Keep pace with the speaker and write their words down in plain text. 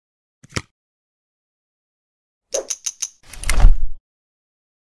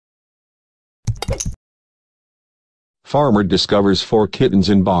Farmer discovers 4 kittens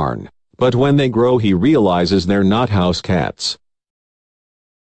in barn, but when they grow he realizes they're not house cats.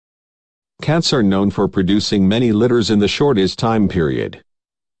 Cats are known for producing many litters in the shortest time period.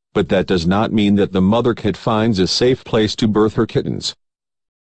 But that does not mean that the mother cat finds a safe place to birth her kittens.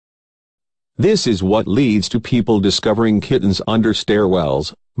 This is what leads to people discovering kittens under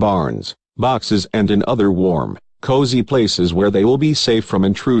stairwells, barns, boxes and in other warm, cozy places where they will be safe from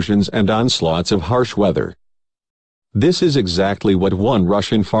intrusions and onslaughts of harsh weather. This is exactly what one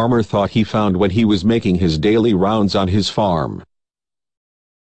Russian farmer thought he found when he was making his daily rounds on his farm.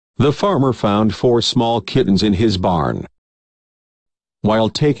 The farmer found 4 small kittens in his barn. While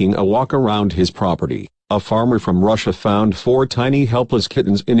taking a walk around his property, a farmer from Russia found 4 tiny helpless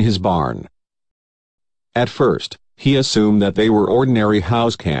kittens in his barn. At first, he assumed that they were ordinary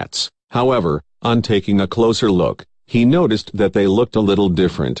house cats. However, on taking a closer look, he noticed that they looked a little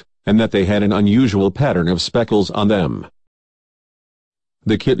different, and that they had an unusual pattern of speckles on them.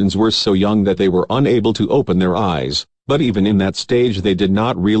 The kittens were so young that they were unable to open their eyes, but even in that stage they did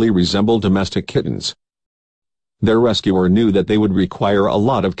not really resemble domestic kittens. Their rescuer knew that they would require a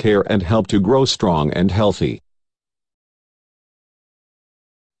lot of care and help to grow strong and healthy.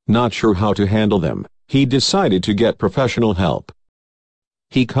 Not sure how to handle them, he decided to get professional help.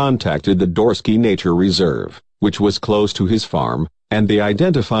 He contacted the Dorsky Nature Reserve, which was close to his farm, and they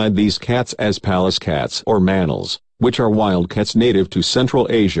identified these cats as Pallas cats or mannels, which are wild cats native to Central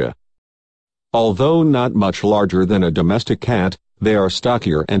Asia. Although not much larger than a domestic cat, they are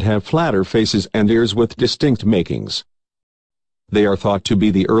stockier and have flatter faces and ears with distinct markings. They are thought to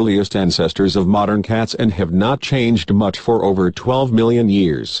be the earliest ancestors of modern cats and have not changed much for over 12 million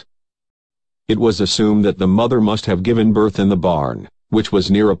years. It was assumed that the mother must have given birth in the barn, which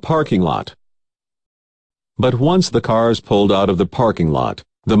was near a parking lot. But once the cars pulled out of the parking lot,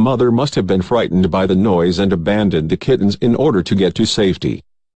 the mother must have been frightened by the noise and abandoned the kittens in order to get to safety.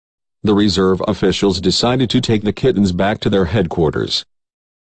 The reserve officials decided to take the kittens back to their headquarters.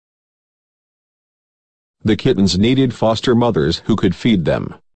 The kittens needed foster mothers who could feed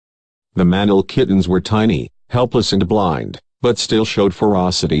them. The mannel kittens were tiny, helpless and blind, but still showed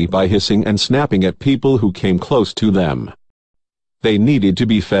ferocity by hissing and snapping at people who came close to them. They needed to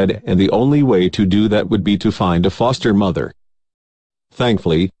be fed, and the only way to do that would be to find a foster mother.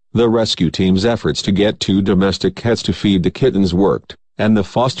 Thankfully, the rescue team's efforts to get 2 domestic cats to feed the kittens worked, and the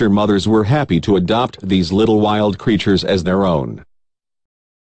foster mothers were happy to adopt these little wild creatures as their own.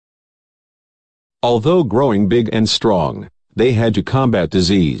 Although growing big and strong, they had to combat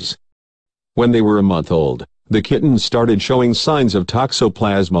disease. When they were a month old, the kittens started showing signs of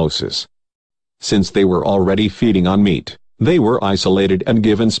toxoplasmosis. Since they were already feeding on meat, they were isolated and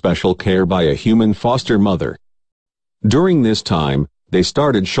given special care by a human foster mother. During this time, they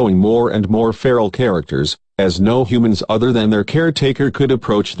started showing more and more feral characters, as no humans other than their caretaker could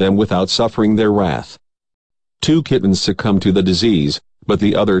approach them without suffering their wrath. 2 kittens succumbed to the disease, but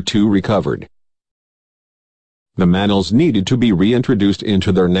the other 2 recovered. The mannels needed to be reintroduced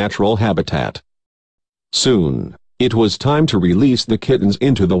into their natural habitat. Soon, it was time to release the kittens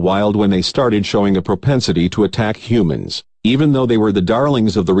into the wild when they started showing a propensity to attack humans, even though they were the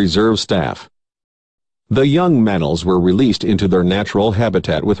darlings of the reserve staff. The young mannels were released into their natural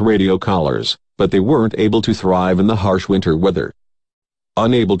habitat with radio collars, but they weren't able to thrive in the harsh winter weather.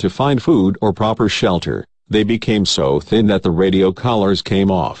 Unable to find food or proper shelter, they became so thin that the radio collars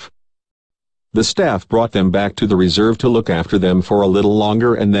came off. The staff brought them back to the reserve to look after them for a little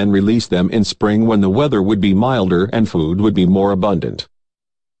longer and then release them in spring when the weather would be milder and food would be more abundant.